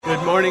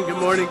morning,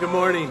 good morning, good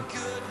morning.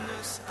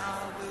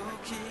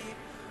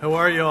 How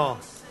are you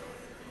all?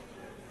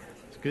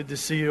 It's good to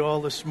see you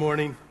all this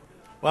morning.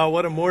 Wow,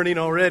 what a morning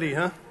already,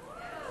 huh?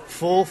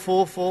 Full,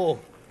 full, full.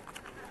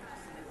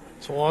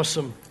 It's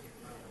awesome.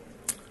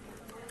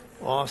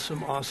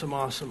 Awesome, awesome,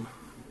 awesome.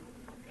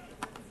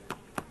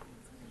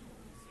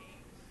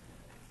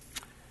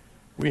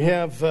 We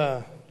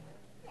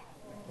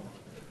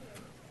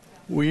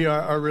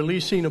are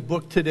releasing a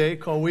book today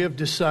called We Have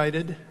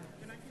Decided,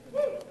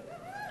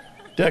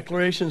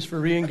 Declarations for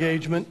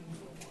Re-Engagement.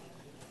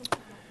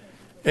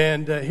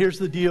 And here's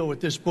the deal with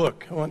this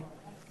book. I'm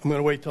going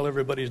to wait till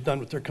everybody's done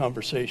with their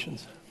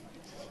conversations.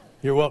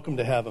 You're welcome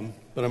to have them,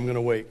 but I'm going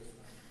to wait.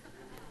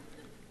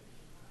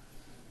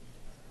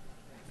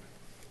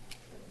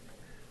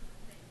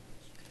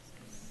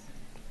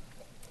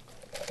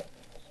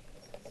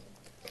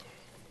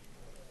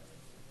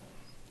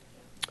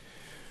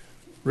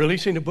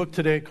 Releasing a book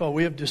today called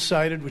We Have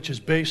Decided, which is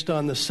based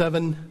on the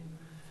 7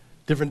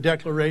 different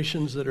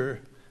declarations that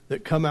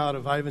come out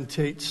of Ivan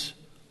Tate's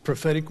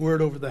prophetic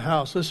word over the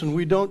house. Listen,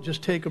 we don't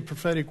just take a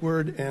prophetic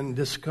word and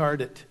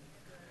discard it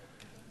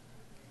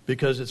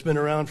because it's been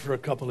around for a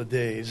couple of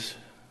days.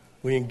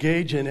 We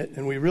engage in it,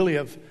 and we really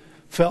have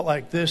felt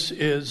like this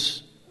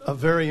is a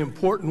very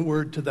important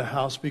word to the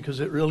house because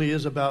it really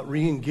is about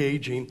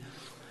re-engaging.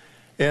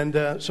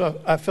 And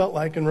so I felt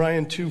like, and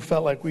Ryan too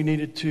felt like we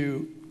needed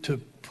to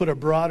put a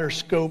broader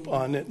scope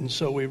on it, and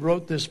so we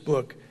wrote this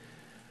book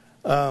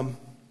and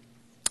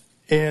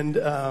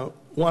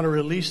want to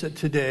release it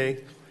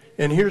today.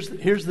 And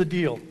here's the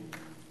deal.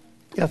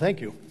 Yeah,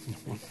 thank you.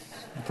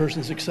 The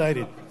person's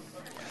excited.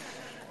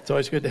 It's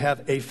always good to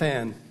have a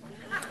fan.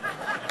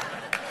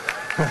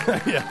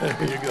 Yeah,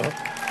 there you go.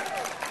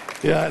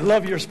 Yeah, I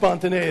love your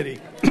spontaneity.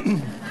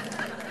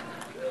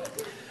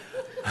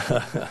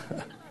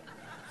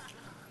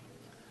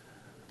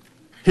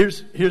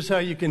 Here's how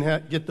you can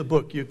get the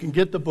book. You can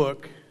get the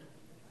book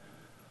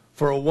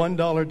for a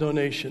 $1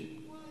 donation.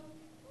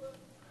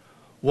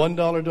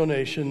 $1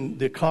 donation.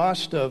 The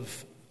cost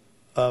of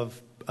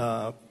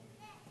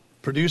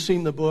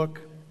producing the book,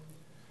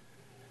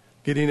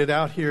 getting it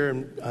out here,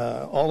 and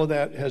all of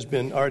that has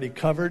been already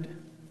covered.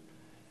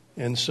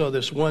 And so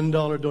this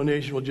 $1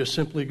 donation will just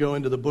simply go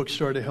into the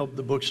bookstore to help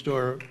the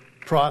bookstore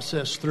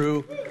process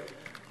through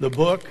the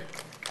book.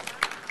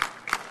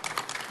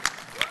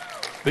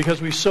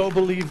 Because we so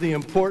believe the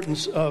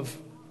importance of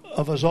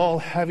us all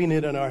having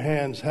it in our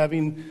hands,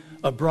 having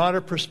a broader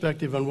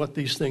perspective on what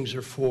these things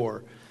are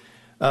for.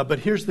 But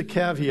here's the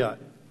caveat.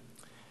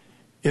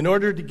 In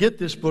order to get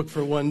this book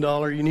for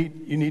 $1,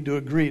 you need to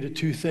agree to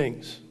 2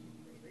 things.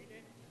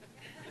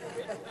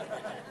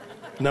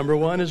 Number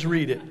 1 is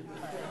read it.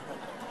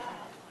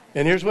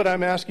 And here's what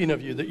I'm asking of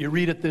you, that you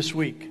read it this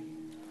week.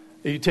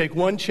 That you take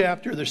 1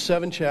 chapter, there's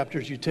 7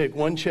 chapters, you take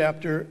 1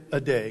 chapter a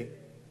day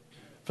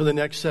for the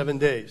next 7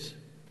 days.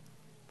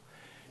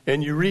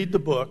 And you read the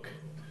book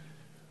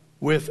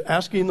with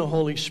asking the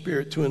Holy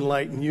Spirit to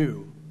enlighten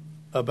you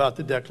about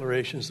the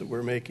declarations that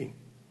we're making.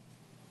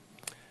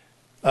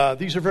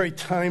 These are very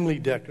timely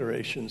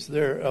declarations.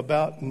 They're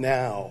about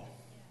now.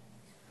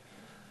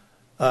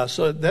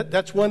 So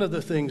that's one of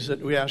the things that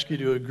we ask you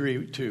to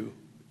agree to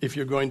if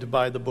you're going to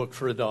buy the book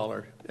for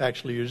 $1.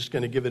 Actually, you're just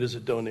going to give it as a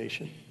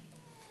donation.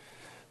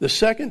 The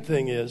second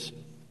thing is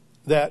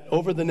that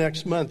over the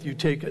next month, you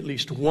take at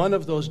least one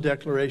of those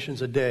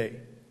declarations a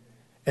day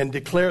and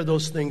declare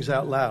those things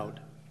out loud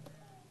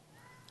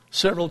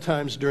several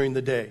times during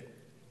the day.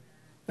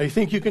 Now, you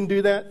think you can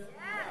do that?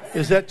 Yes.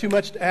 Is that too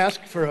much to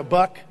ask for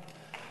 $1?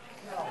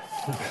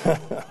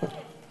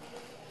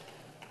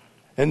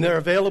 And they're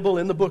available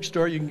in the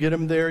bookstore. You can get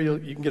them there. You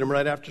can get them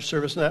right after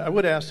service. And I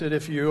would ask that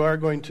if you are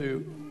going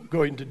to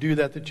do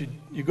that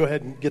you go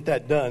ahead and get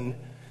that done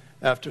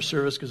after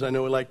service, because I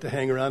know we like to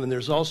hang around. And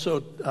there's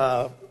also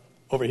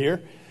over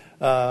here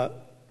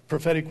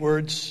prophetic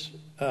words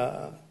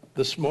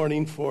this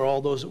morning for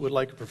all those that would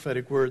like a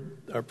prophetic word.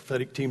 Our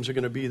prophetic teams are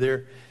going to be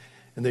there,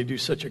 and they do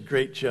such a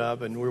great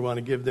job, and we want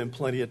to give them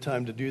plenty of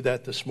time to do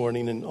that this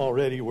morning. And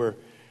already we're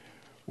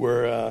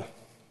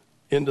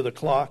into the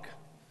clock.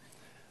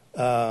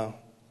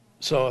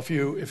 So if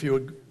you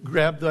would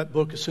grab that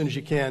book as soon as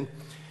you can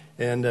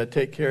and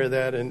take care of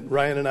that. And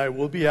Ryan and I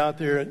will be out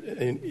there,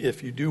 and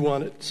if you do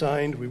want it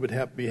signed, we would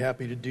be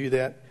happy to do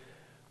that.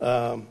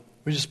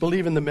 We just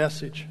believe in the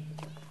message.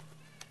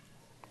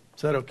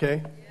 Is that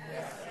okay?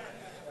 Yes.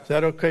 Is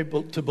that okay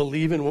to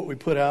believe in what we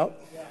put out?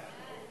 Yes.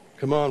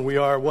 Come on, we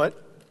are what?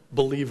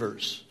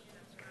 Believers.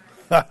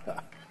 Come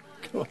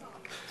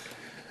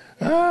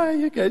on.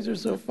 You guys are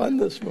so fun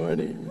this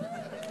morning.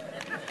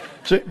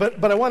 So,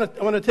 but I want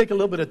to take a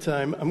little bit of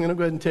time. I'm going to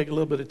go ahead and take a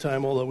little bit of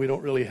time, although we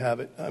don't really have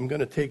it. I'm going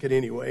to take it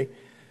anyway,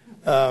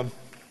 to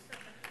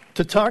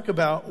talk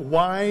about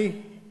why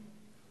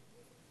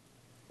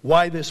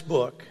this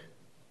book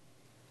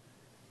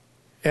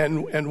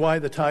and why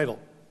the title.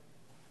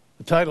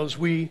 The title is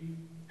We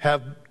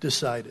Have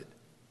Decided.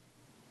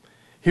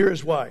 Here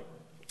is why.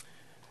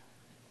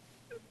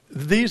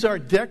 These are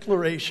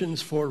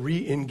declarations for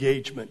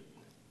re-engagement.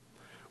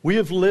 We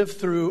have lived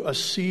through a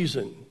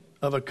season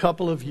of a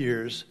couple of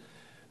years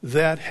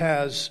that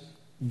has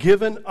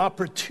given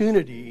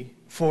opportunity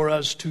for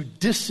us to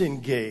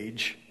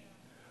disengage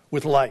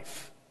with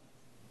life.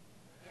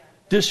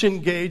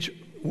 Disengage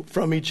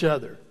from each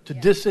other, to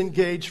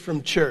disengage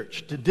from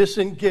church, to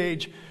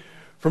disengage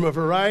from a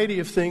variety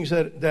of things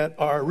that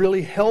are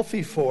really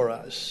healthy for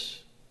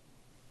us.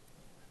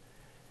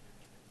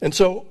 And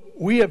so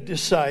we have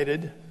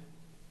decided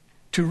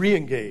to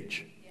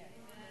re-engage.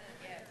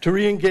 To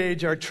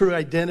re-engage our true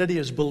identity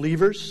as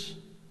believers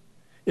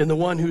in the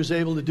one who's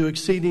able to do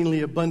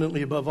exceedingly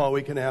abundantly above all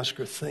we can ask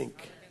or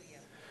think.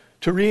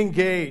 To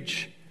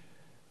re-engage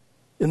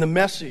in the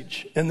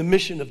message and the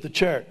mission of the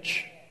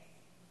church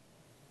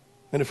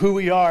and of who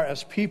we are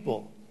as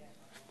people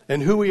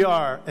and who we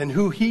are and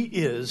who He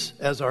is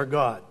as our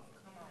God.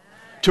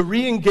 To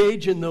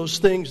re-engage in those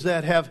things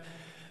that have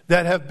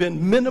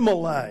been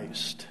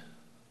minimalized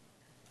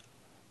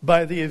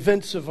by the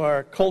events of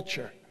our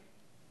culture.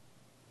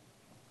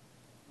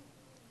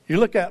 You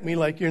look at me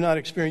like you're not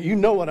experiencing. You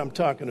know what I'm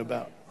talking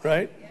about,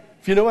 right?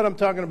 If you know what I'm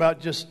talking about,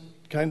 just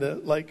kind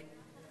of like,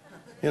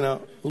 a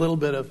little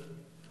bit of,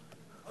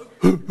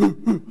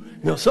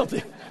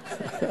 something.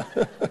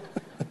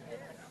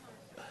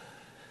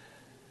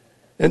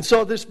 And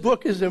so this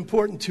book is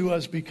important to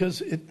us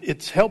because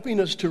it's helping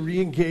us to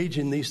re-engage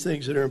in these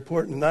things that are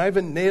important. And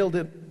Ivan nailed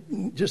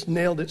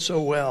it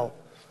so well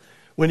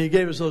when he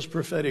gave us those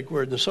prophetic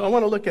words. And so I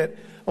want to look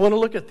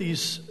at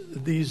these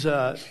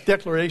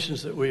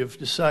declarations that we have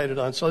decided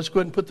on. So let's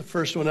go ahead and put the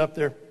first one up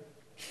there.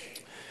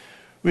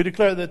 We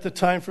declare that the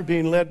time for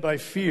being led by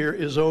fear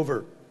is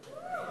over.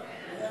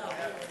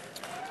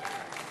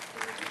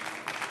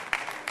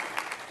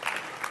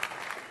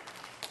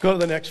 Go to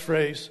the next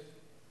phrase.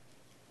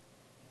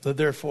 The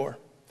therefore.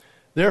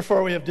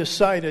 Therefore we have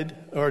decided,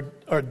 or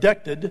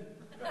dected,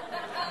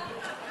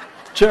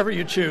 whichever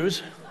you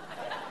choose,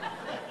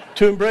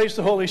 to embrace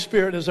the Holy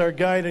Spirit as our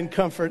guide and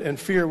comfort, and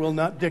fear will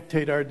not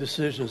dictate our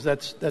decisions.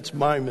 That's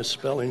my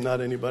misspelling,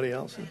 not anybody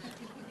else's.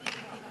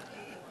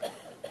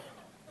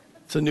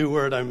 It's a new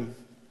word I'm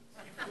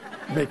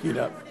making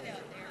up.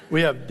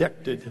 We have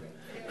dected.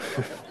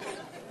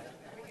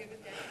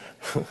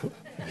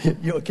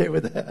 You okay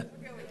with that?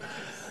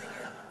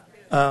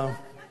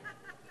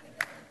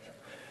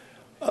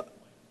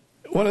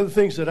 One of the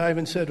things that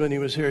Ivan said when he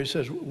was here, he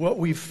says, what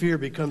we fear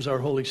becomes our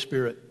Holy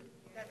Spirit.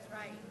 That's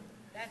right.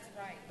 That's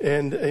right.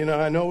 And,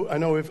 I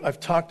know I've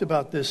talked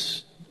about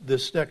this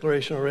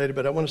declaration already,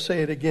 but I want to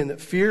say it again, that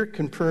fear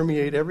can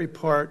permeate every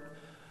part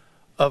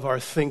of our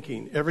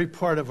thinking, every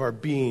part of our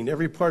being,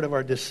 every part of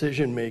our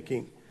decision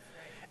making.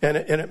 And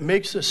it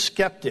makes us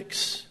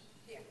skeptics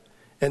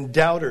and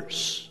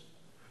doubters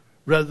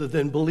rather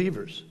than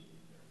believers.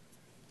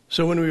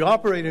 So when we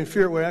operate in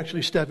fear, we're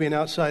actually stepping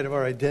outside of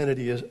our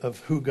identity of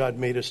who God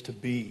made us to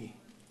be.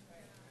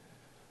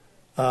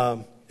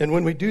 And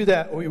when we do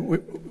that,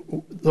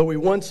 though we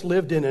once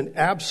lived in an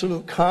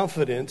absolute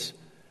confidence,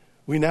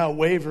 we now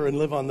waver and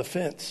live on the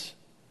fence.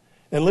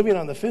 And living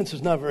on the fence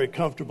is not very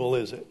comfortable,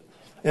 is it?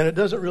 And it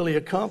doesn't really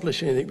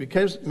accomplish anything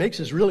because it makes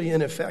us really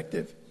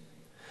ineffective.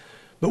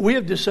 But we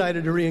have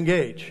decided to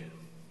re-engage.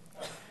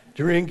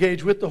 To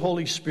re-engage with the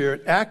Holy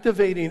Spirit,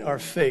 activating our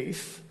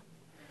faith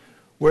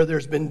where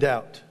there's been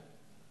doubt.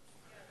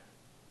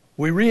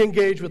 We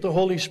re-engage with the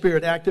Holy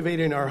Spirit,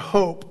 activating our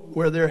hope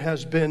where there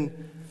has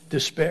been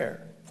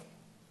despair.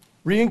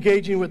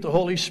 Re-engaging with the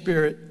Holy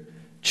Spirit,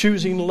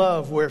 choosing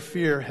love where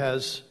fear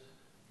has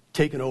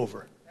taken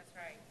over. That's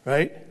right.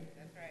 Right?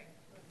 That's right.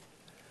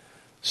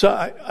 So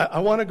I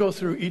want to go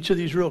through each of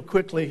these real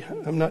quickly.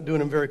 I'm not doing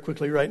them very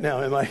quickly right now,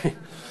 am I?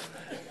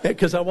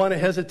 Because I want to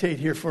hesitate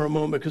here for a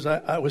moment, because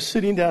I was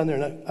sitting down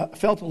there and I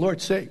felt the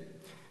Lord say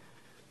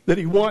that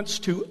He wants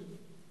to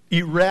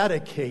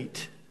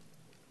eradicate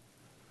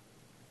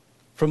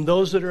from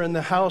those that are in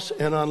the house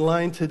and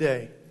online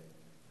today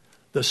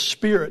the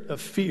spirit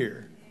of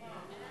fear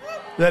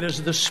that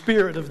is the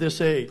spirit of this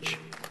age.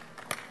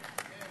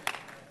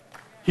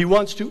 He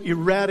wants to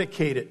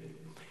eradicate it.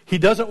 He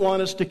doesn't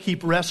want us to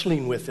keep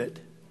wrestling with it.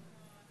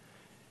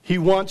 He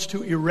wants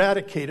to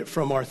eradicate it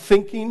from our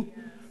thinking,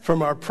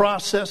 from our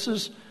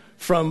processes,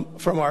 from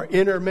our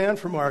inner man,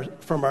 from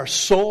our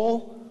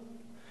soul.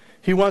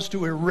 He wants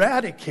to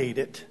eradicate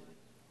it.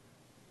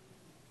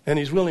 And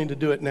He's willing to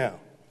do it now.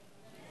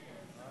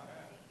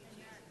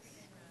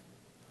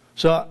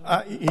 So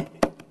I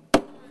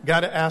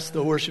got to ask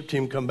the worship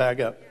team to come back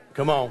up.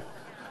 Come on.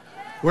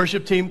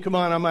 Worship team, come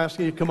on. I'm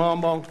asking you. Come on,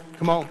 Bong.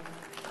 Come on.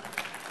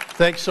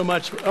 Thanks so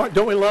much. Oh,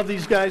 don't we love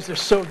these guys? They're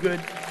so good.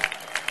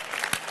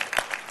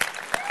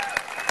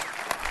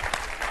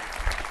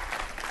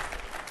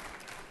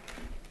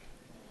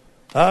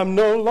 I'm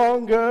no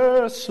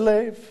longer a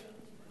slave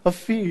of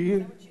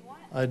fear.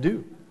 I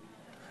do.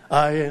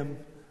 I am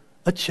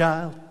a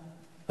child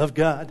of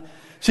God.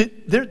 See,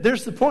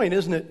 there's the point,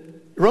 isn't it?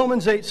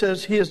 Romans 8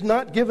 says He has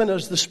not given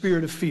us the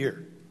spirit of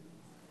fear.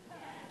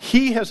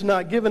 He has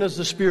not given us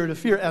the spirit of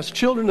fear. As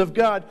children of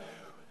God,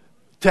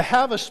 to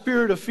have a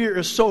spirit of fear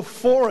is so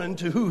foreign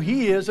to who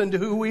He is and to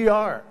who we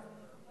are.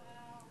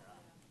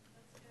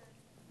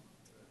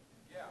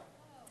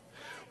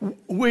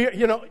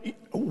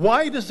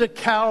 Why does a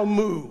cow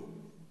moo?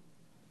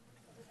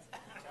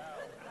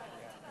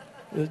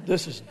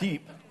 This is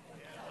deep.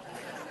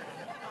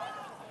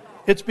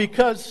 It's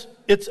because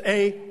it's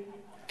a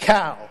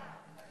cow,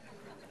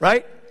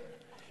 right?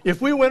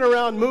 If we went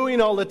around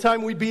mooing all the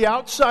time, we'd be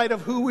outside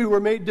of who we were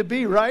made to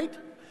be, right?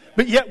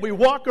 But yet we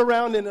walk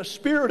around in a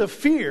spirit of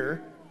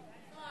fear,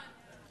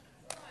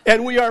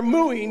 and we are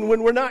mooing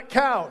when we're not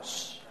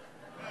cows.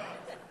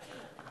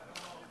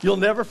 You'll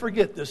never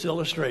forget this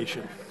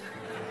illustration.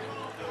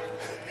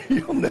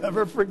 You'll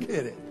never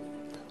forget it.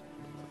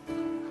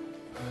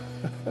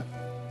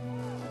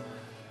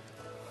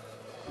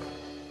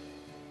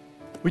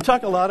 We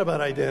talk a lot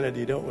about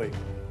identity, don't we?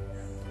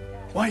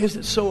 Why is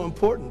it so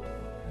important?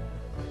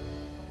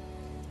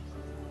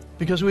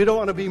 Because we don't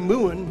want to be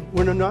mooing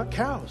when we're not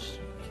cows.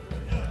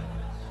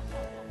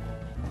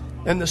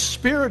 And the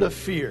spirit of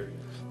fear.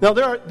 Now,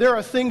 there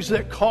are things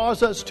that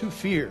cause us to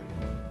fear,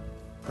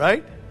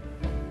 right?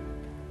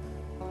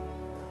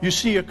 You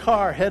see a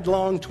car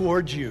headlong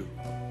towards you,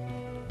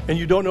 and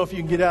you don't know if you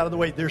can get out of the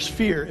way. There's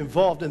fear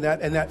involved in that,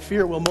 and that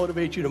fear will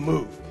motivate you to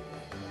move.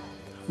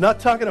 I'm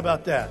not talking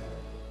about that.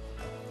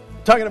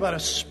 I'm talking about a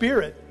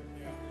spirit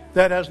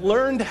that has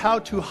learned how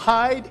to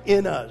hide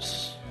in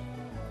us,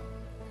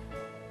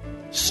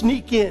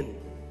 sneak in,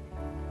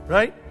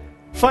 right?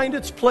 Find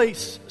its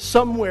place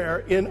somewhere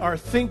in our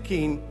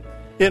thinking,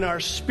 in our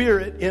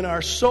spirit, in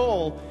our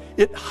soul.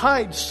 It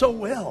hides so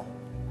well.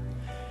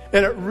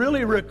 And it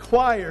really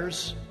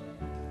requires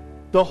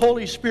the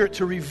Holy Spirit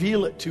to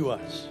reveal it to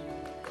us.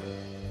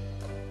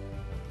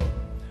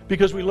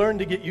 Because we learn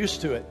to get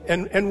used to it.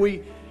 And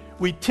we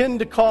tend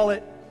to call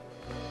it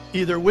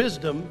either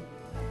wisdom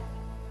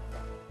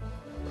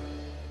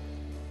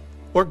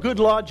or good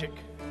logic.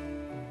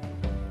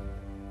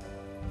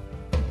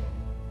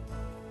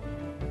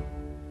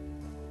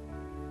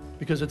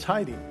 Because it's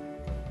hiding.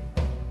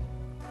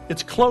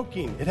 It's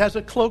cloaking. It has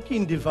a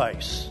cloaking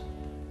device.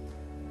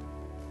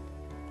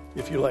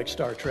 If you like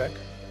Star Trek.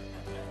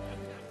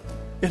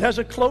 It has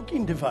a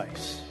cloaking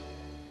device.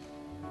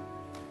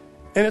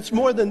 And it's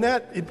more than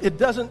that. It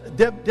doesn't...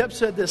 Deb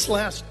said this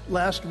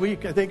last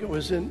week. I think it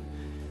was in...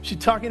 She's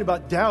talking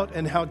about doubt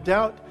and how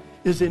doubt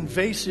is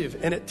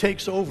invasive and it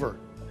takes over.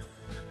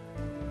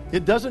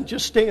 It doesn't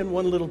just stay in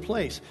one little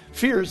place.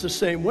 Fear is the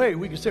same way.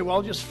 We can say, well,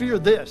 I'll just fear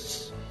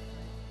this.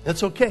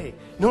 That's okay.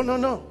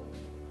 No.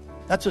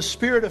 That's a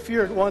spirit of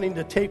fear wanting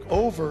to take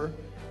over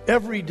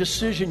every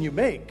decision you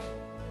make,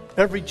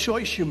 every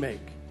choice you make.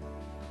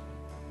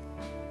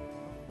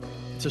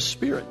 It's a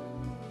spirit.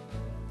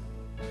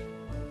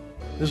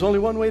 There's only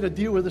one way to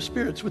deal with the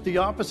spirit. It's with the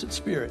opposite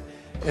spirit.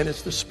 And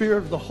it's the spirit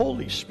of the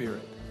Holy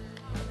Spirit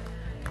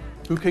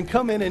who can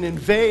come in and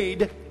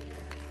invade.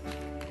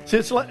 See,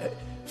 it's like,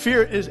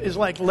 fear is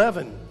like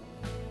leaven.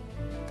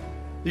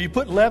 You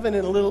put leaven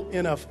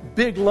in a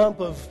big lump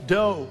of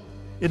dough,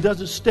 it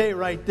doesn't stay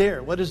right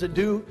there. What does it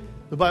do?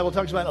 The Bible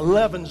talks about it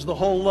leavens the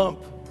whole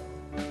lump.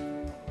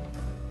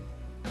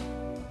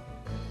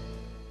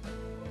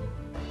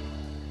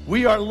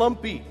 We are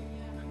lumpy.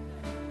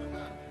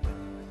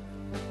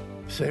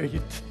 So he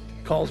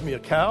calls me a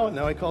cow, and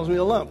now he calls me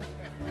a lump.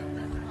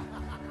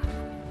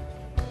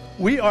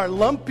 We are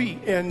lumpy,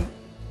 and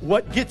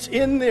what gets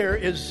in there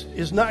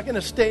is not going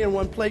to stay in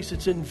one place.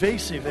 It's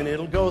invasive, and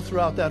it'll go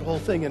throughout that whole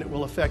thing, and it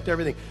will affect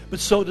everything. But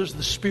so does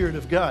the Spirit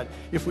of God.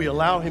 If we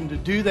allow Him to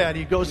do that,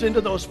 He goes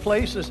into those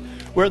places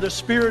where the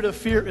spirit of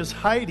fear is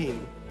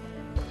hiding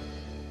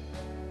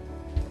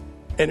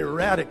and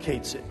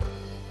eradicates it.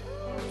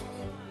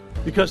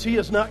 Because He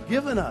has not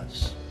given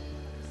us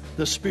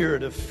the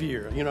spirit of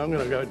fear. I'm going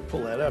to go ahead and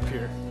pull that up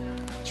here.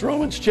 It's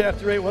Romans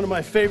chapter 8, one of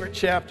my favorite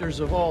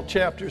chapters of all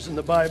chapters in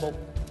the Bible,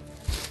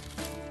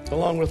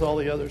 along with all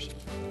the others.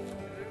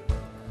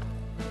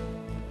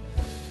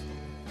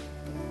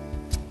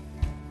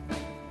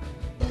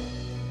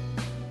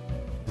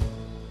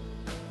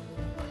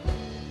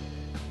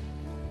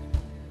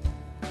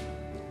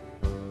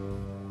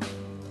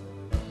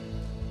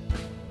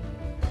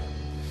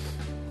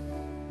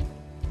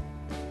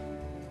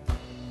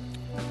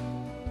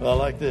 Well, I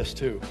like this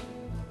too.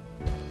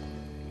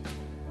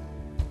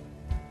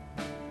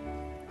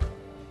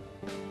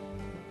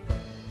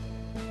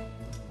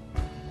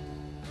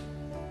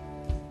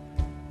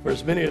 For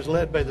as many as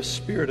led by the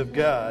Spirit of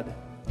God,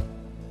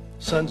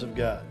 sons of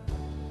God.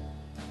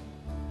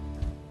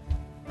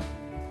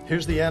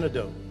 Here's the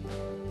antidote.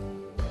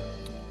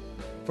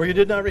 For you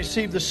did not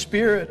receive the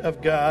Spirit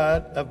of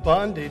God of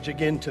bondage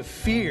again to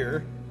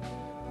fear,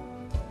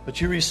 but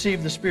you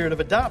received the Spirit of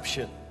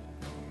adoption,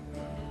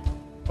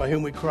 by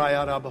whom we cry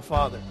out, Abba,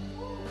 Father.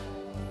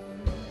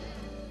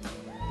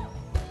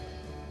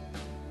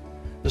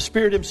 The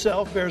Spirit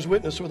Himself bears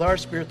witness with our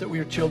spirit that we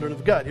are children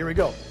of God. Here we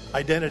go.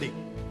 Identity.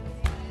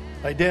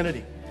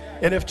 Identity.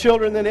 And if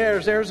children, then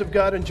heirs, heirs of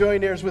God and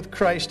joint heirs with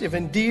Christ, if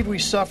indeed we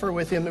suffer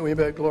with Him, that we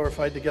may be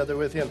glorified together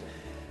with Him.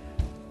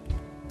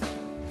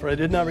 For I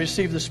did not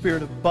receive the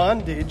spirit of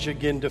bondage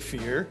again to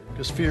fear,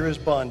 because fear is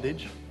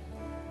bondage.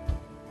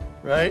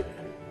 Right?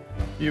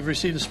 You've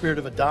received the spirit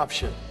of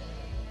adoption.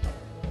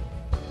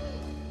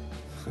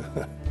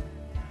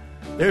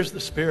 There's the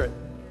Spirit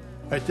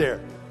right there.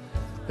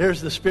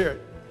 There's the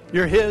Spirit.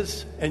 You're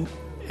His and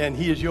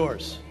He is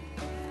yours.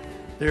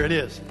 There it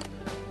is.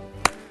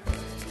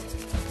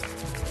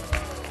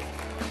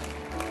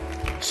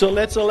 So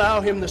let's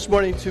allow Him this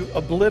morning to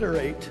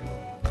obliterate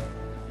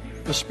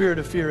the spirit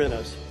of fear in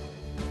us.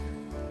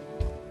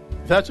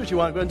 If that's what you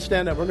want, go ahead and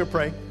stand up. We're going to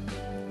pray.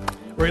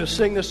 We're going to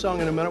sing this song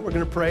in a minute. We're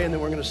going to pray, and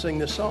then we're going to sing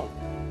this song.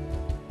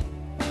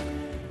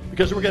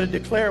 Because we're going to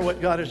declare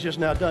what God has just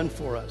now done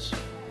for us.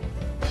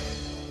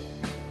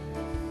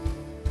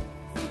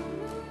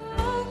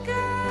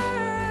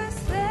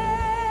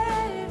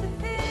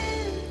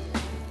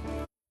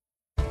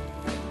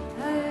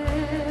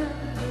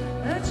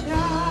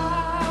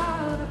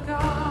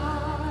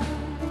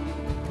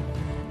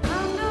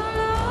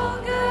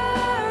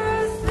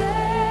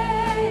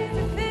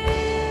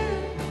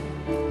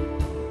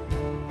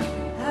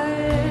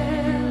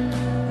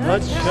 A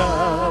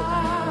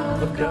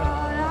child of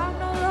God.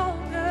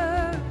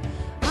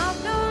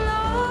 I'm no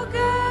longer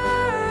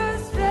a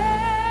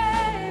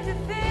slave to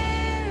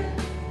fear.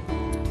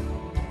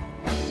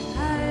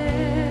 I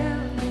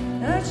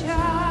am a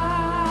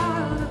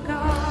child of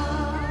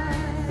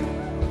God.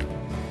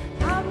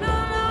 I'm no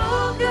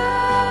longer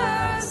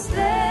a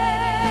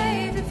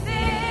slave to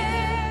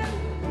fear.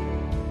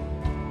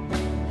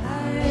 I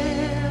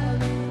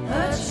am a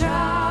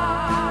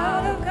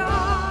child of God.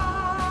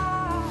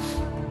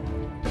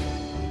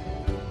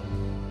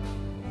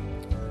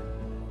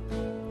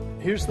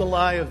 Here's the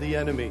lie of the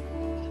enemy.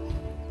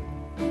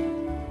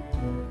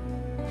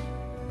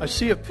 I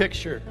see a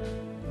picture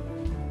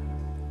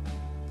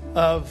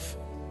of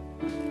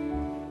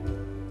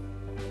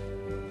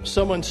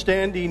someone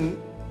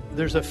standing.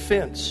 There's a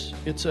fence.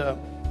 You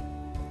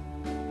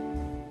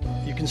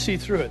can see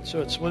through it.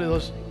 So it's one of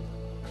those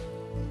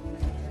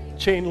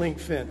chain link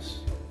fence,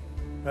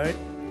 right?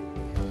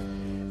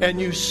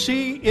 And you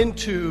see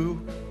into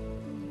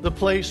the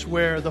place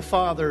where the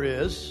Father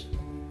is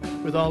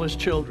with all His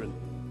children.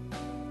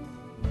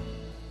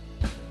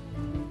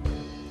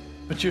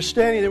 But you're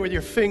standing there with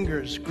your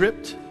fingers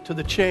gripped to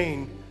the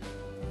chain.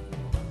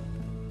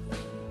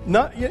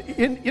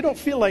 You don't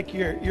feel like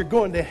you're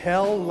going to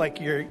hell,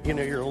 like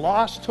you're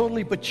lost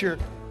totally, but you're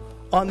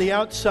on the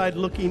outside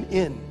looking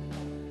in.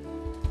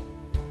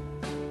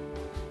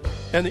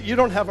 And that you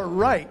don't have a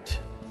right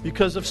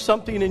because of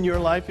something in your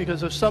life,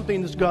 because of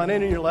something that's gone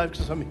in your life,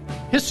 because of some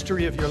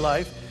history of your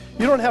life.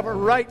 You don't have a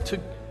right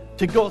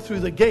to go through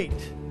the gate.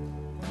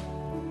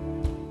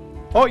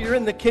 Oh, you're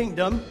in the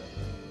kingdom.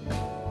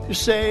 You're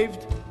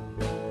saved.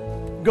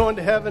 Going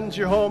to heaven's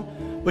your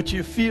home, but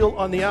you feel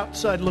on the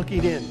outside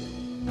looking in.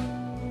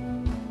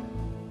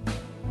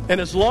 And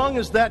as long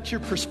as that's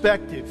your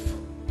perspective,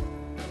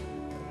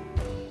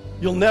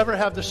 you'll never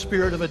have the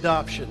spirit of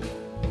adoption.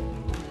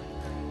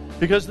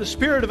 Because the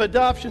spirit of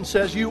adoption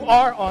says you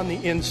are on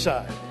the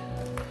inside.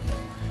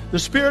 The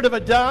spirit of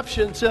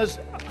adoption says,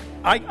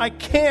 I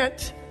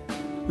can't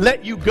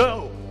let you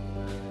go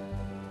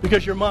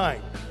because you're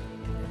mine.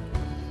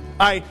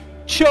 I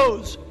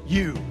chose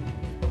you.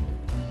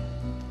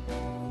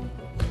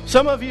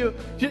 Some of you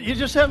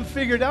just haven't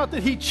figured out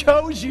that He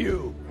chose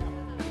you.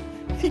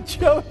 He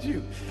chose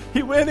you.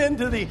 He went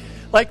into the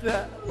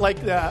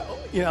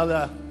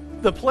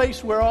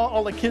place where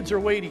all the kids are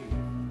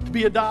waiting to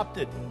be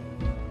adopted.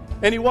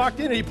 And He walked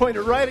in and He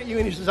pointed right at you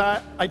and He says,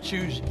 I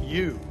choose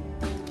you.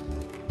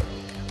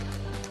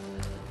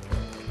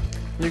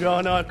 You go,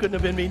 oh, no, it couldn't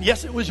have been me.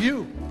 Yes, it was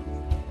you.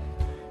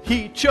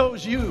 He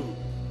chose you.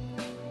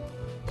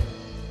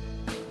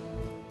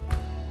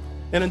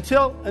 And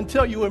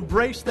until you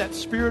embrace that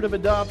spirit of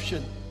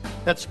adoption,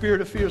 that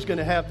spirit of fear is going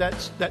to have,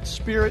 that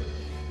spirit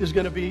is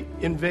going to be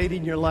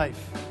invading your life.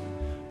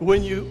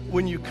 When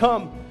you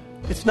come,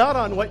 it's not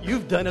on what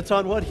you've done, it's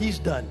on what He's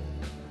done.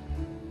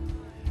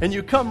 And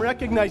you come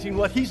recognizing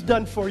what He's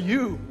done for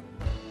you,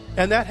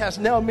 and that has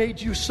now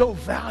made you so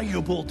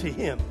valuable to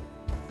Him.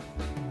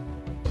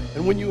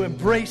 And when you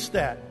embrace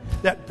that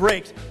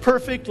breaks.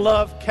 Perfect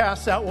love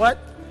casts out what?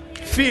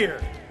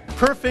 Fear.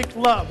 Perfect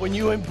love. When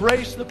you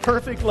embrace the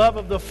perfect love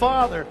of the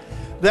Father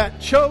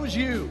that chose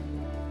you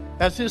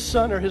as His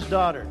son or His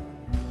daughter,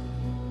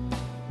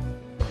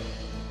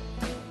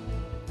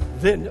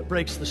 then it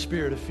breaks the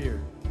spirit of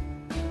fear.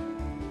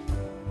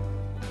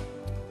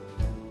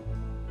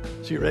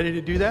 So you ready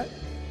to do that?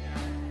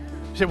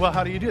 You say, well,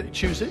 how do you do it?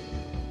 Choose it.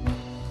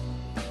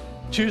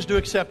 Choose to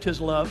accept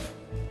His love.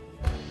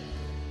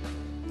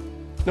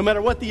 No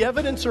matter what the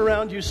evidence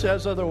around you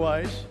says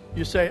otherwise,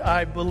 you say,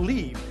 I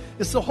believe.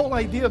 It's the whole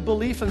idea of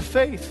belief and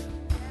faith.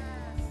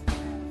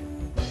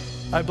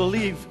 I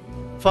believe,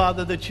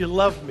 Father, that you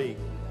love me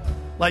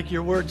like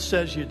your word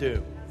says you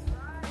do.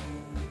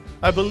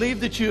 I believe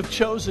that you have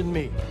chosen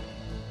me.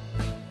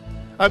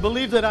 I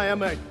believe that I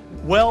am a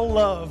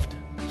well-loved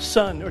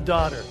son or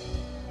daughter.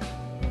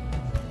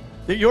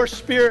 That your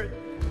spirit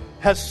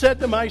has said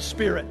to my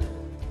spirit,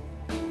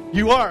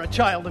 you are a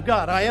child of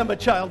God. I am a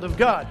child of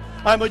God.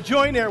 I'm a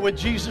joint heir with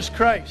Jesus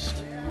Christ.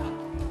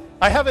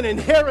 I have an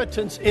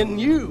inheritance in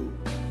you.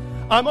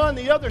 I'm on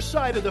the other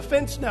side of the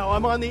fence now.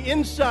 I'm on the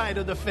inside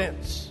of the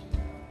fence.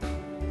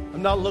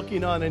 I'm not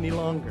looking on any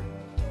longer.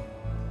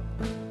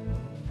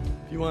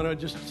 If you want to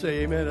just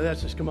say amen to that,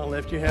 just come on,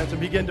 lift your hands and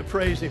begin to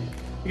praise Him.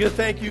 You're going to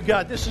thank you,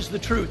 God. This is the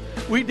truth.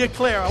 We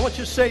declare. I want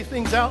you to say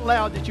things out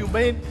loud that you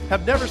may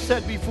have never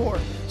said before.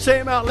 Say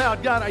them out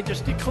loud. God, I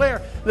just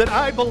declare that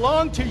I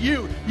belong to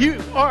you.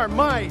 You are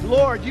my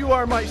Lord. You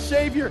are my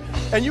Savior.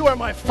 And you are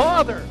my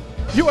Father.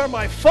 You are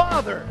my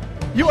Father.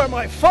 You are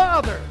my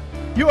Father.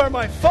 You are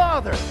my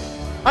Father.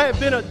 I have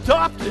been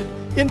adopted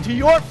into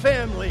your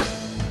family.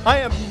 I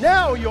am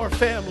now your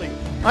family.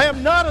 I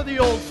am not of the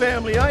old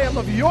family. I am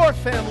of your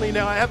family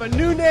now. I have a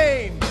new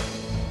name.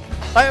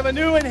 I have a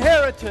new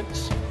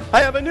inheritance.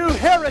 I have a new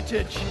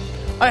heritage.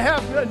 I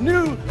have a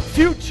new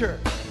future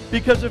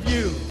because of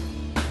you.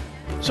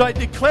 So I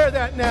declare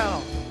that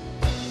now.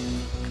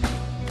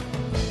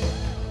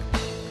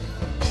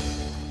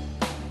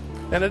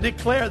 And I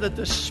declare that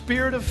the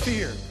spirit of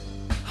fear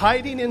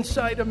hiding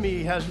inside of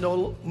me has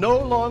no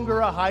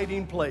longer a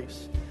hiding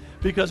place,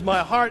 because my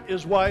heart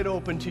is wide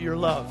open to your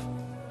love.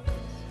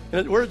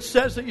 And the Word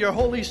says that your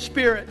Holy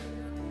Spirit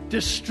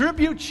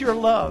distributes your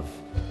love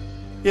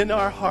in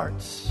our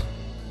hearts.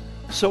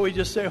 So we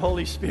just say,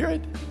 Holy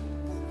Spirit,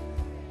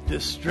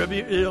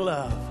 distribute your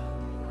love.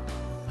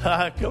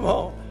 Come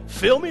on,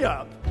 fill me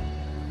up.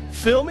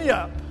 Fill me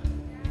up.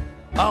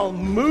 I'll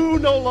moo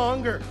no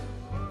longer.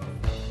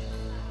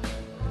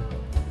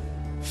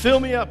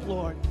 Fill me up,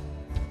 Lord.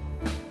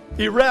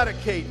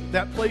 Eradicate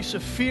that place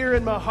of fear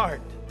in my heart,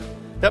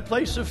 that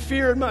place of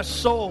fear in my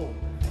soul,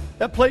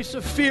 that place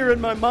of fear in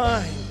my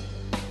mind.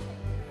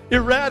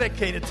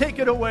 Eradicate it. Take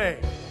it away.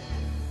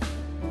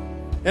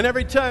 And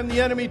every time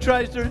the enemy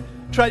tries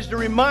to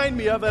remind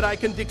me of it, I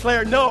can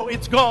declare, no,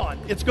 it's gone.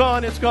 It's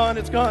gone, it's gone,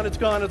 it's gone, it's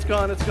gone, it's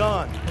gone, it's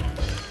gone.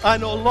 I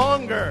no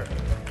longer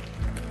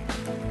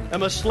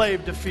am a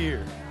slave to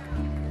fear.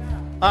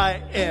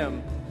 I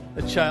am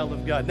a child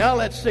of God. Now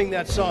let's sing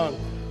that song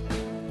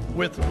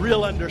with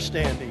real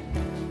understanding.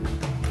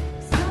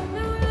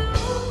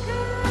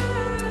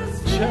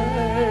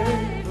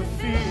 Slave of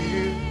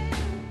fear.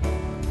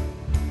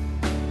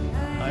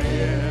 I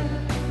am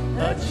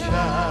a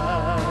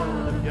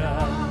child of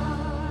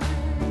God.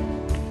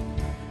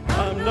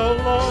 I'm no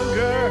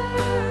longer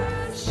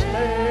a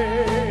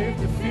slave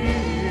to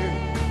fear.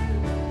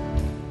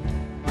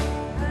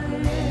 I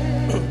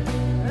am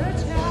a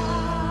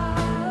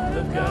child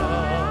of God.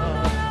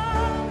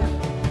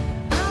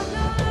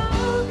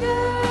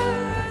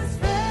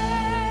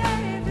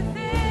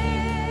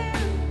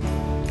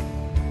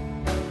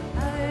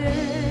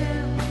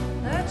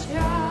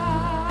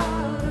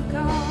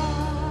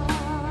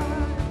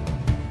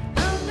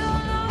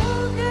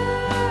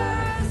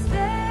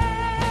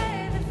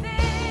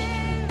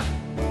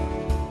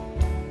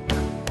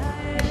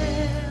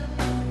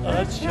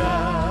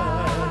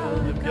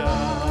 Child of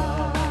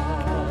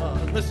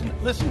God.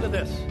 Listen to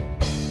this.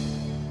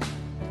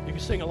 You can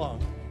sing along.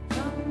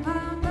 From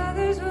my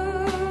mother's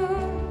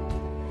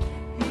womb,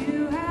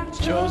 you have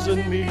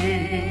chosen me.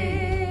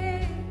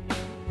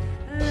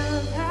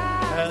 Love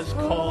has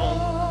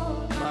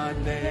called my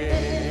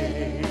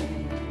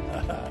name.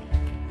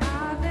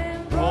 I've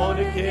been born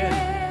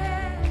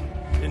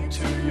again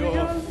into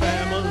your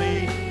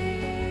family.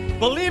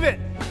 Believe it.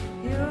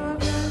 Your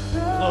blood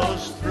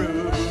flows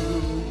through.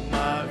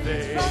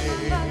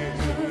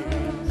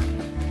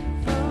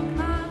 From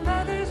my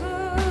mother's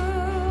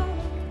womb,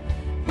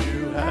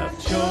 you have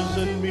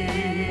chosen me.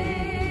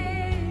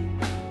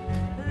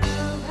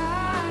 Love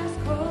has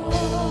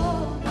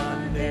called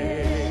my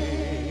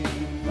name.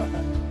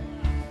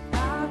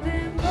 I've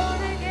been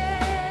born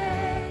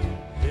again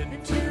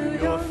into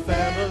your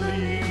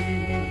family.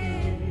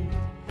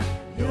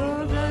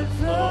 Your blood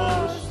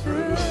flows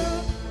through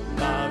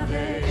my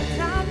veins.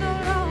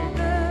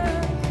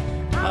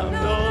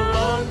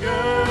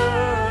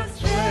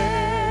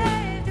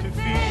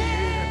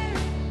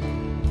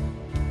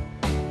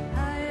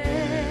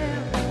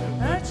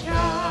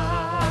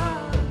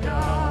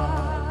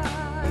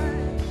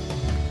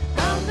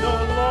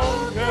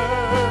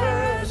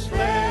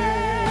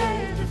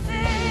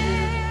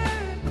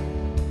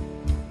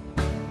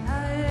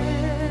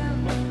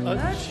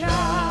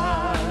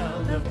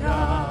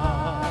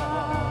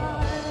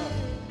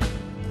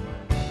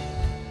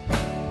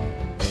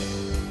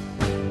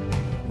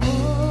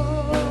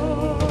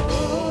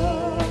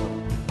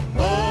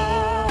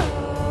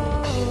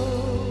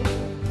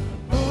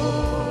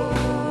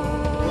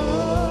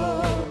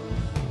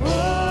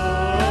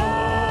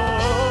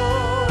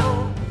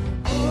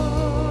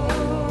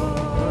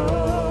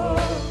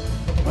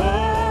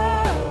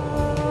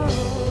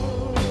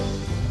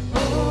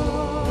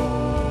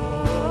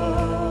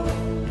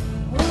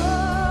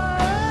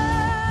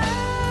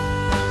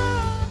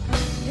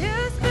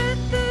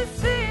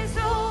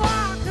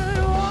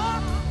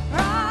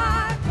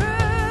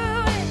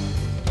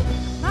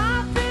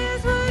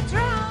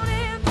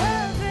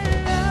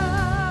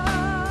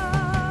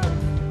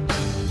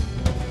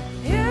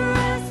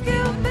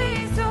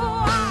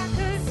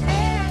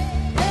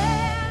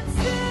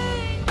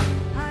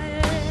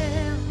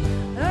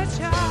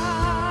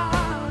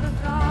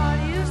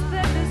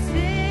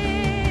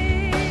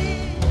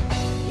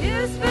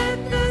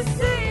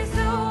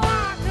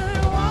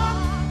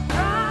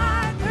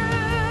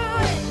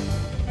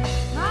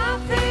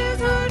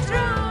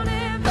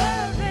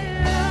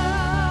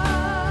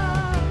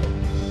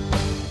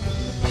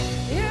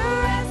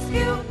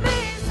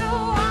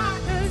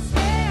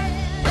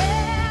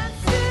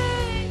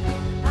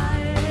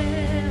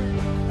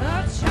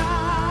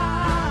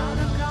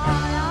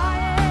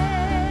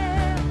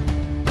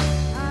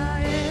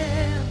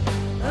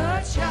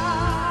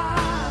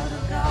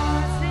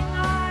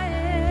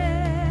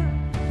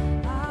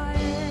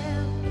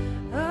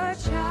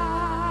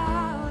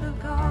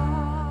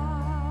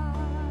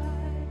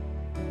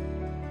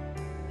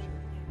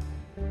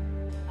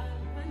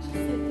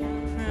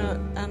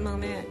 one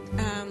moment.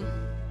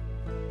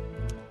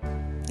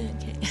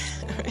 Okay.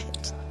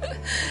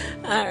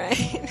 All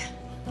right.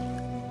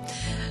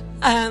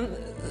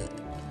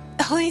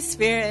 The Holy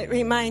Spirit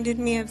reminded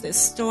me of this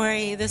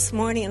story this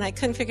morning, and I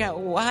couldn't figure out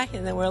why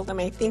in the world am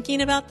I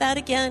thinking about that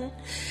again.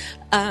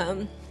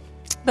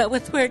 But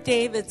with where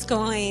David's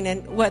going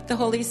and what the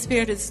Holy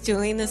Spirit is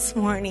doing this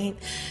morning,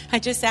 I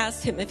just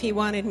asked him if he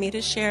wanted me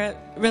to share it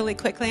really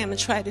quickly. I'm going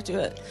to try to do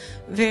it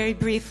very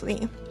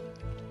briefly.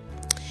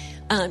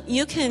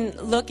 You can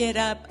look it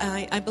up.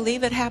 I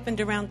believe it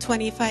happened around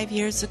 25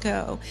 years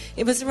ago.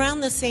 It was around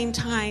the same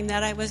time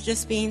that I was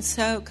just being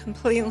so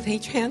completely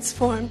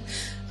transformed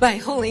by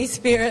Holy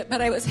Spirit.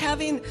 But I was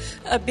having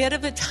a bit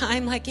of a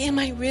time like, am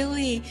I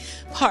really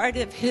part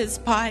of his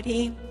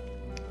body?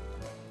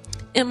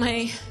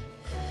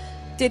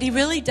 Did he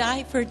really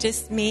die for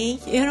just me?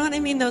 You know what I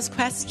mean? Those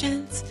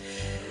questions.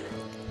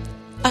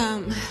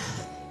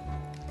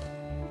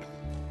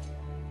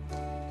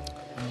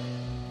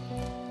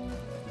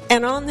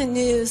 And on the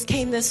news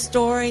came this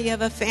story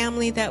of a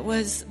family that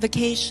was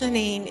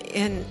vacationing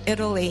in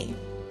Italy.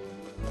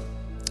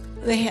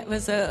 It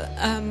was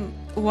a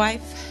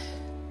wife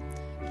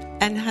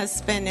and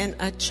husband and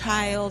a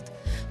child,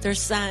 their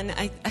son.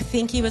 I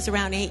think he was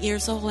around 8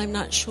 years old, I'm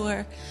not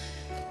sure.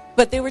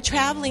 But they were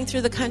traveling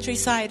through the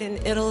countryside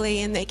in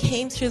Italy, and they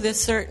came through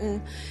this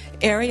certain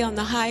area on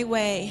the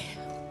highway,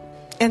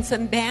 and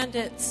some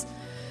bandits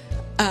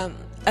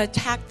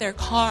attacked their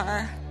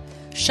car,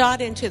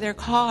 shot into their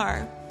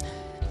car.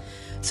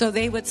 So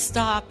they would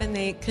stop and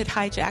they could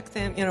hijack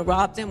them,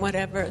 rob them,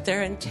 whatever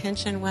their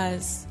intention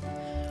was.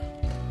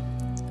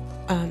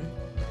 I'm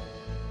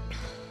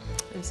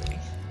sorry.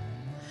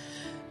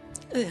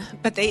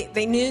 But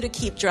they knew to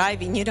keep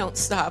driving. You don't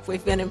stop.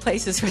 We've been in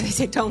places where they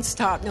say, don't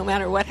stop. No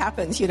matter what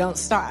happens, you don't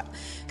stop.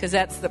 Because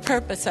that's the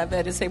purpose of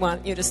it, is they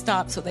want you to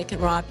stop so they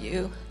can rob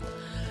you.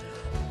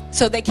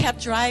 So they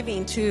kept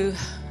driving to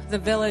the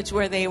village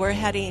where they were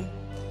heading.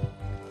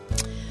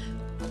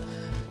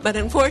 But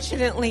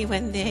unfortunately,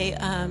 when they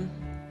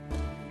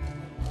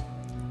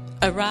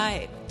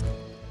arrived,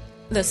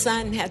 the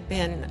son had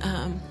been,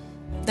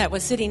 that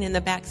was sitting in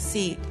the back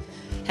seat,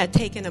 had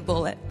taken a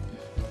bullet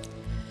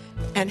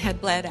and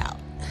had bled out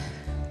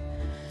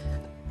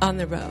on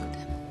the road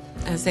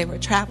as they were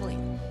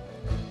traveling.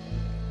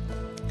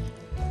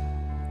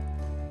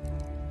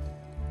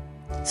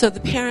 So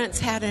the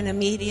parents had an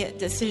immediate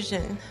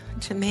decision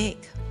to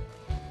make.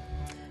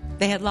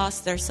 They had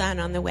lost their son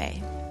on the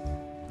way.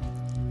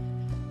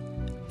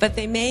 But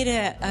they made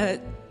a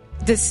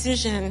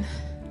decision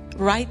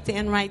right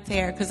then, right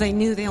there, because they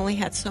knew they only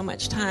had so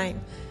much time,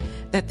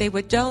 that they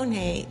would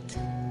donate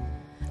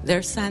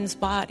their son's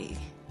body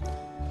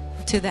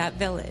to that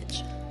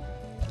village.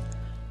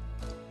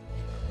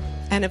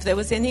 And if there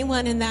was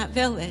anyone in that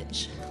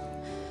village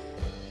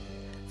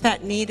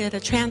that needed a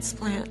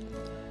transplant,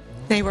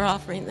 they were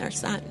offering their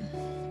son.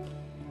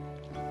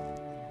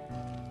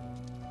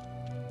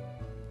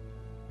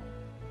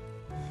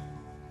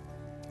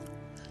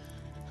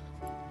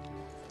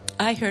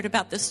 I heard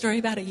about this story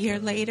about a year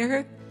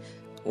later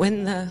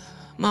when the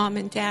mom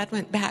and dad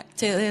went back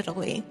to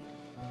Italy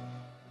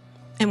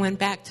and went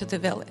back to the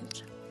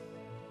village.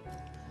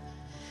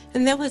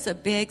 And there was a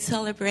big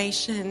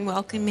celebration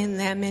welcoming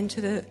them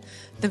into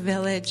the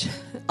village.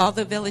 All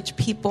the village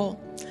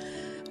people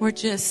were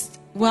just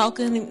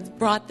welcoming,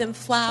 brought them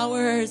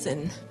flowers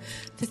and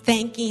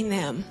thanking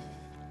them.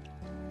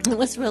 It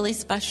was really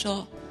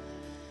special.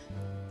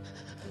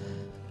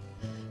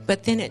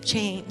 But then it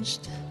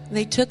changed.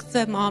 They took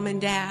the mom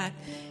and dad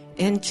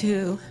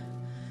into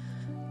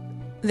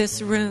this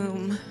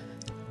room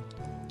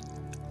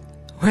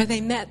where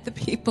they met the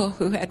people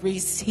who had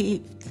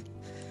received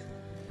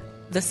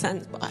the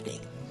son's body.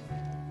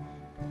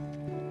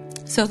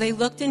 So they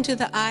looked into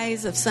the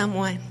eyes of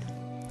someone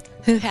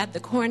who had the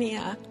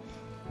cornea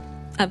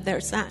of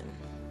their son.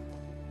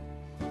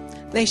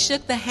 They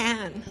shook the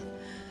hand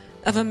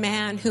of a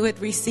man who had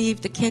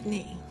received a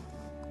kidney.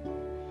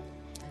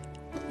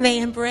 They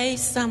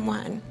embraced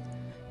someone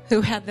who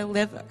had the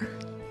liver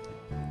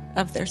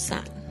of their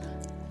son.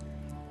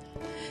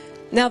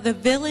 Now the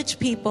village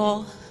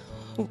people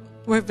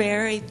were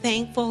very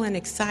thankful and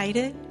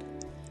excited,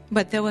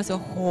 but there was a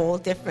whole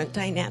different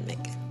dynamic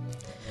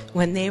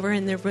when they were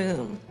in the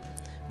room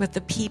with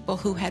the people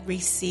who had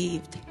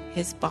received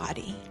his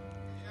body.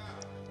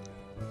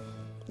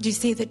 Do you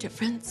see the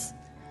difference?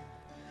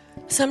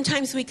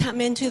 Sometimes we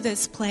come into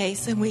this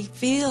place and we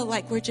feel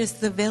like we're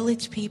just the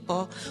village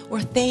people.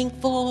 We're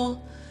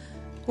thankful.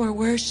 We're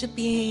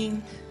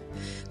worshiping.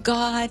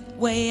 God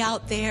way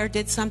out there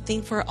did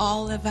something for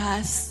all of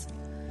us.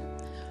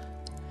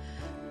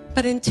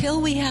 But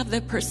until we have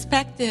the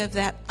perspective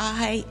that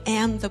I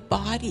am the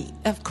body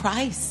of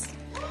Christ.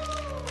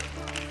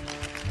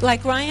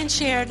 Like Ryan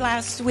shared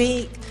last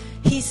week,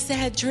 he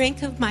said,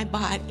 drink of my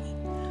body.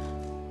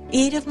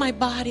 Eat of my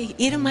body,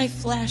 eat of my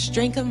flesh,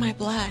 drink of my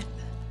blood.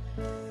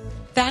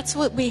 That's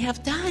what we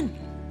have done.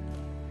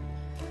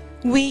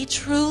 We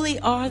truly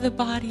are the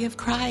body of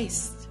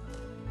Christ.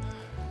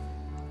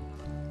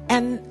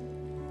 And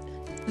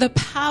the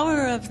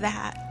power of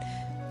that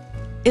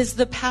is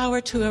the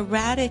power to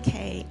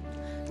eradicate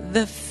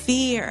the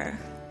fear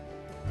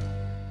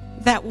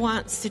that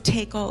wants to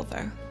take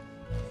over.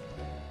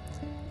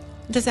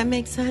 Does that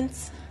make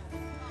sense?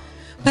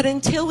 But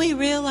until we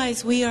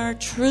realize we are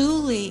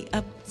truly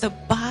the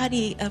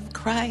body of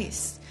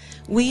Christ,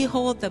 we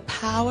hold the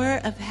power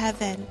of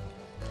heaven,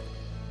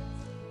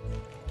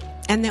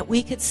 and that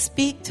we could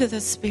speak to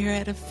the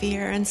spirit of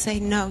fear and say,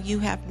 no, you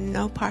have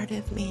no part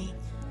of me.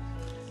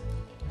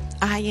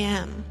 I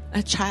am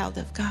a child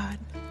of God.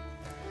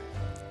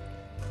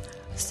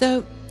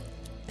 So,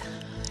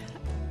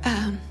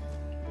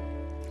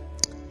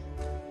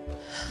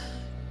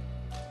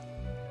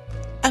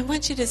 I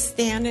want you to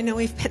stand. I know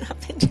we've been up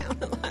and down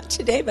a lot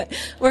today, but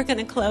we're going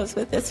to close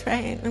with this,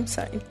 right? I'm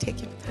sorry, take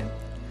your time.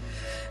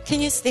 Can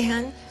you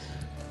stand?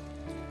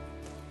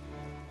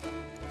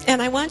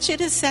 And I want you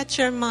to set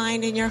your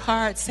mind and your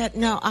heart that,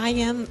 no, I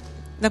am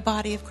the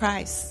body of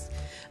Christ.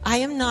 I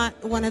am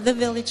not one of the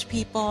village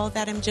people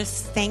that I'm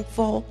just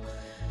thankful,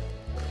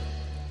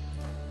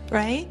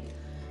 right?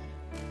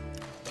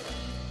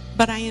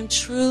 But I am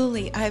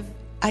truly,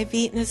 I've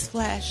eaten his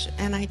flesh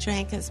and I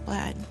drank his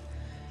blood.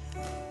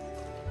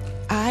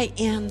 I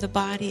am the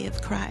body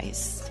of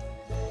Christ.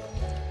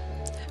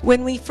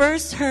 When we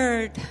first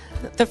heard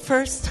the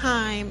first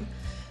time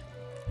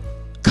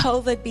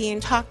COVID being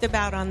talked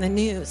about on the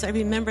news, I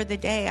remember the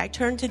day I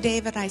turned to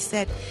David, I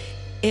said,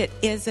 it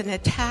is an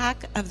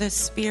attack of the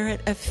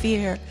spirit of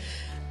fear.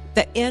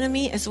 The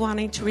enemy is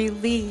wanting to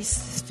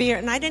release fear.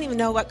 And I didn't even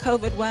know what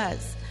COVID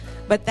was.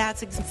 But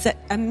that's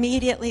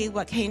immediately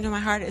what came to my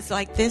heart. It's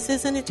like, this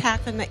is an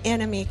attack from the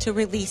enemy to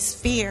release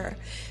fear.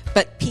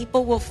 But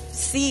people will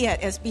see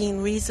it as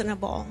being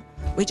reasonable.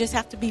 We just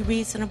have to be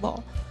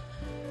reasonable.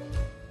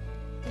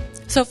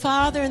 So,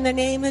 Father, in the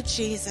name of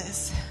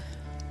Jesus,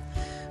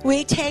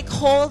 we take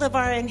hold of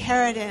our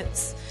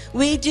inheritance.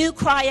 We do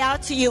cry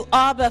out to you,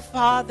 Abba,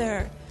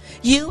 Father.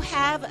 You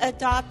have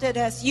adopted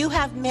us. You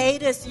have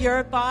made us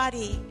your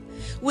body.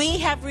 We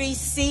have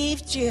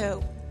received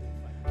you.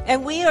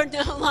 And we are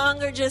no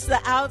longer just the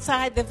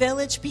outside, the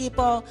village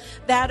people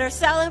that are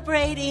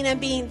celebrating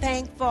and being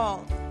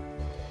thankful.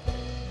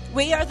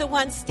 We are the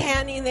ones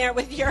standing there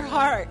with your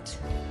heart,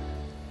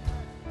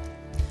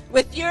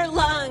 with your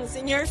lungs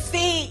and your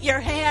feet, your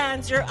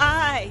hands, your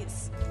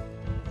eyes.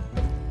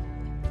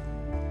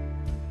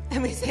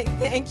 And we say,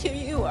 thank you.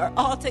 You are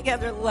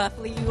altogether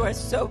lovely. You are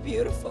so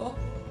beautiful.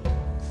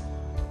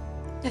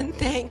 And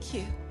thank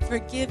you for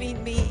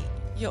giving me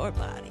your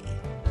body.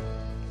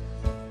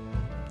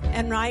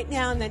 And right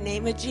now, in the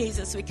name of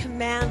Jesus, we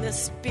command the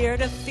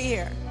spirit of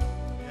fear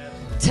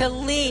to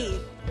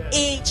leave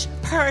each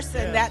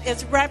person that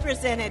is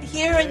represented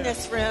here in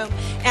this room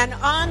and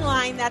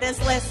online that is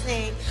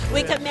listening.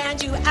 We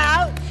command you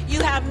out.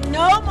 You have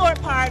no more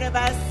part of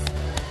us.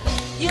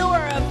 You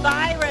are a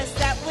virus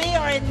that we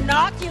are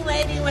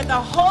inoculating with the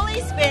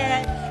Holy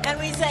Spirit, and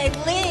we say,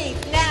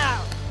 leave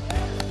now.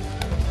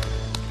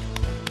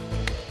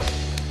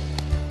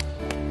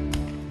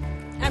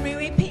 And we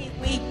repeat,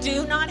 we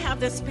do not have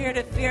the spirit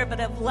of fear,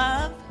 but of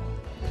love,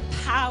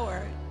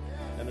 power,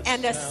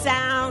 and a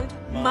sound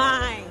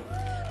mind.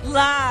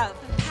 Love,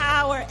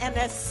 power, and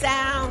a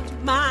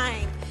sound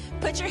mind.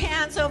 Put your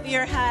hands over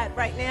your head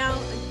right now.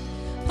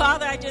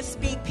 Father, I just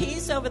speak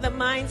peace over the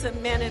minds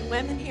of men and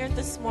women here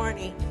this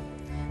morning.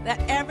 That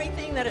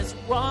everything that is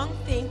wrong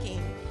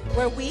thinking,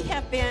 where we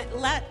have been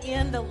let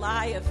in the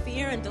lie of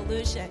fear and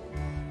delusion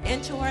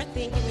into our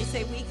thinking, we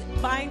say we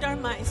bind our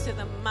minds to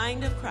the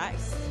mind of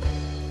Christ.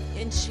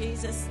 In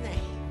Jesus'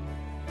 name.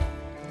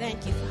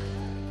 Thank you,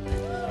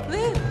 Father.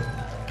 Woo.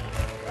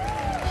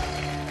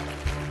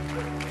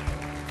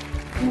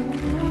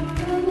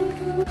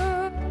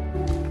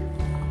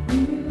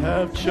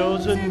 Have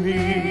chosen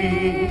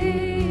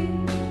me.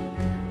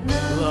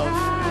 Love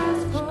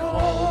has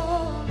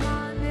called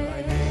my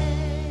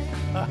name.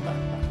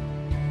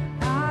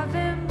 I've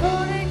been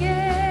born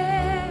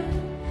again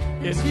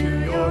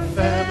Into your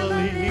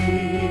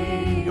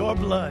family, your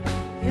blood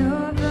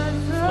Your blood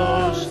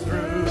flows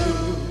through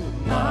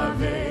my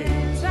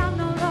veins. I'm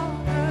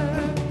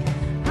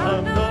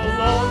no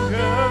longer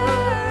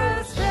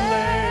a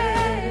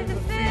slave to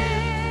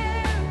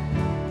fear.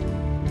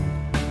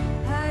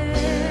 I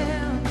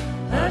am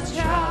a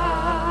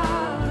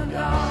child of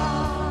God.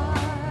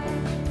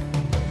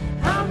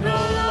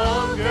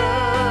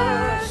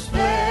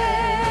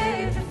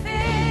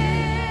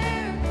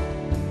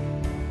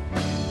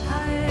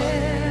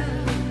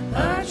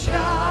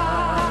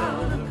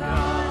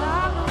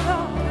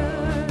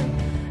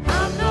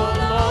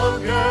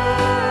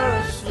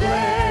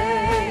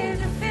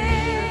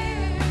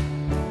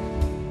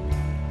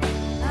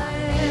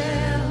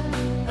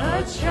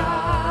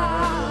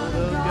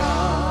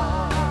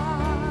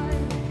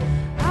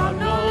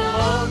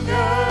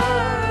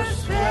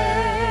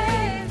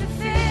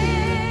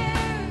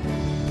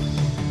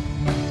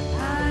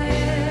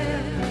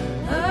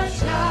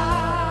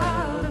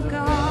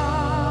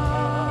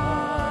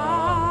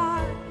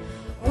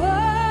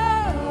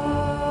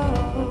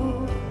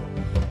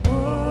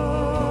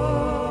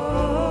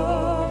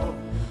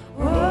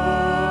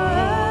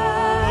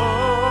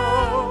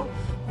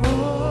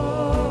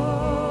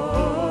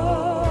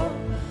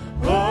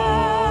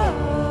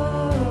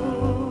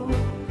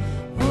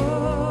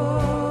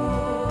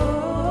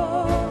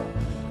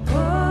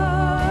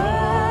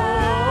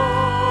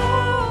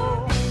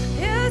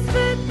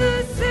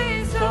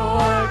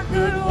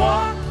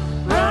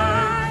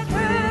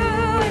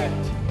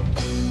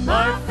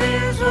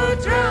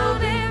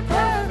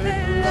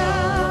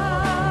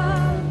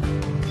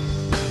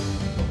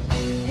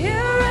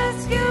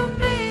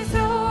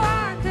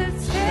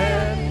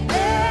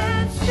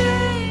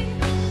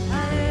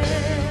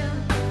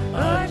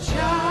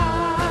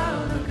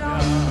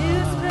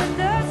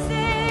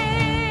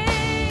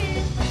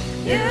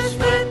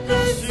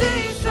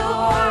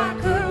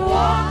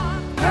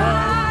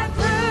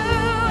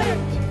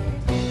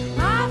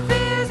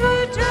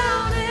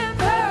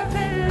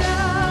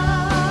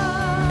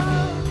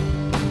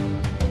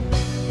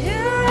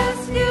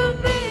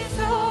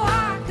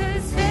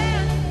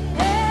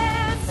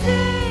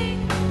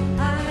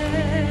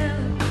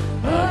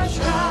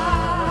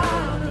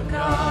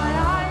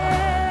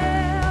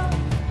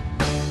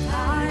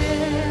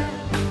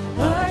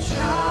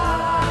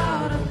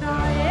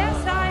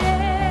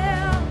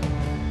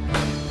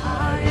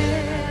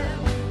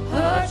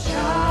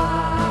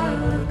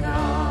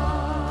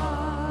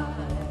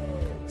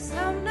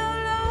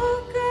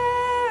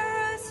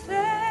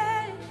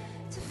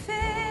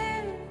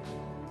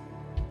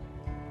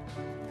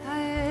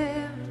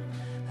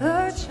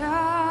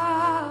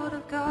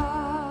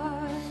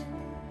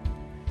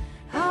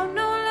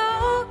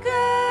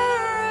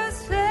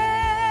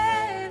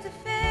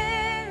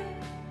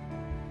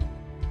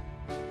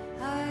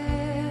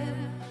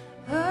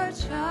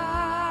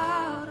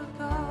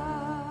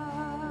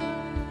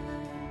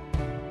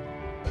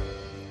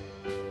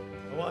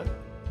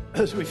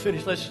 As we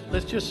finish,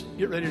 let's just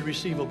get ready to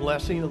receive a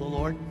blessing of the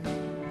Lord.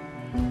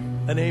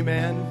 An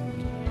amen.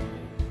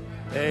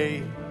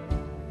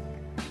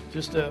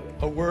 Just a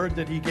word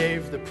that he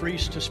gave the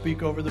priest to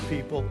speak over the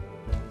people.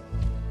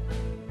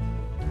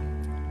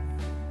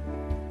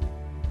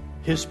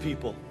 His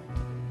people.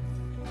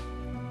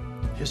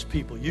 His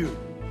people. You.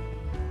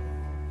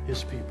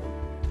 His people.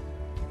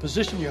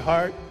 Position your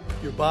heart,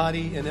 your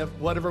body, in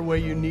whatever way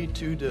you need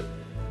to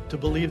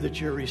believe that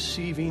you're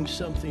receiving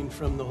something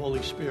from the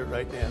Holy Spirit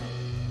right now.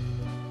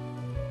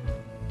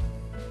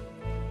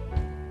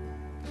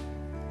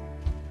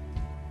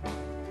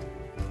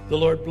 The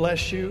Lord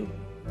bless you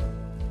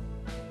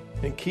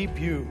and keep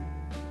you.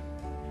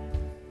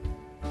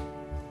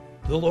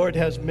 The Lord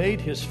has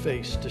made his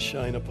face to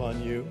shine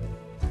upon you,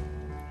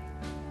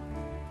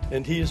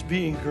 and he is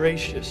being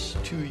gracious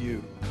to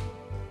you.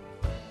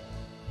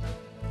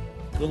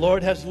 The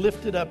Lord has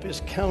lifted up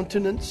his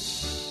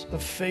countenance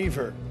of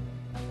favor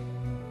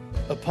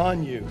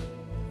upon you,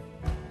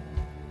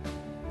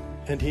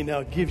 and he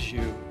now gives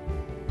you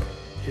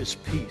his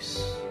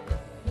peace.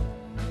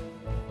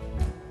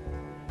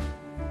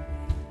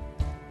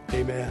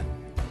 Amen.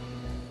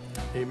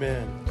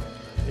 Amen.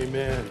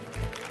 Amen.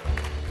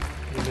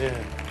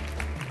 Amen.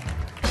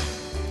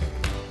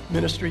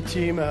 Ministry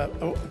team,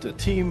 the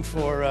team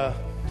for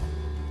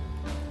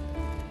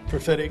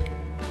prophetic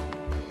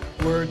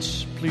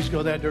words, please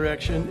go that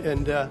direction.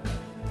 And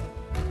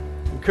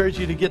encourage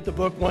you to get the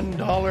book,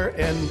 $1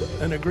 and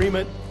an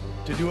agreement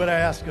to do what I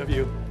ask of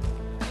you.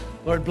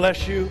 Lord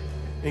bless you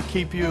and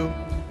keep you.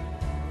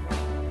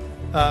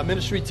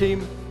 Ministry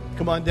team,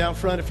 come on down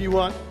front if you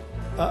want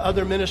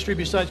other ministry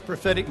besides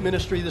prophetic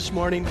ministry this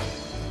morning.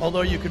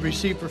 Although you could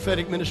receive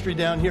prophetic ministry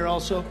down here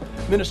also.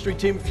 Ministry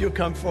team, if you'll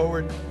come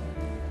forward.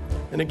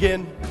 And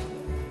again,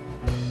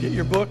 get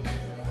your book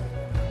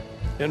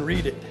and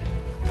read it.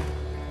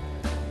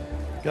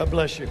 God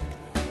bless you.